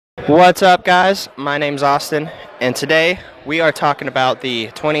What's up, guys? My name's Austin, and today we are talking about the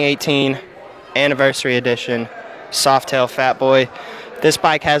 2018 Anniversary Edition Softail Fat Boy. This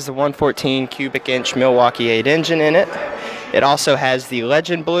bike has the 114 cubic inch Milwaukee 8 engine in it. It also has the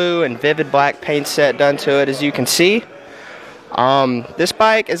Legend Blue and Vivid Black paint set done to it, as you can see. This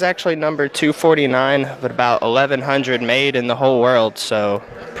bike is actually number 249, but about 1,100 made in the whole world, so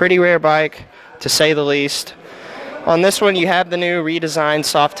pretty rare bike, to say the least. On this one, you have the new redesigned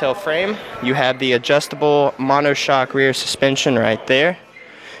Softail frame. You have the adjustable monoshock rear suspension right there.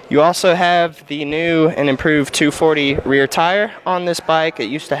 You also have the new and improved 240 rear tire on this bike. It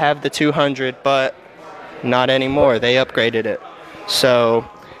used to have the 200, but not anymore. They upgraded it. So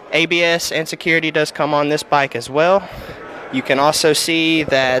ABS and security does come on this bike as well. You can also see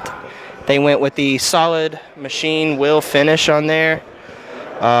that they went with the solid machine wheel finish on there.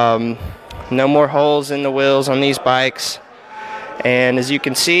 No more holes in the wheels on these bikes. And as you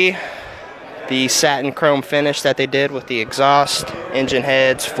can see, the satin chrome finish that they did with the exhaust, engine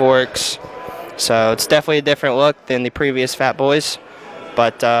heads, forks. So it's definitely a different look than the previous Fat Boys.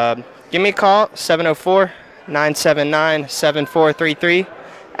 But give me a call, 704-979-7433.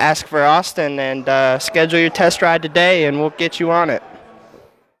 Ask for Austin and schedule your test ride today and we'll get you on it.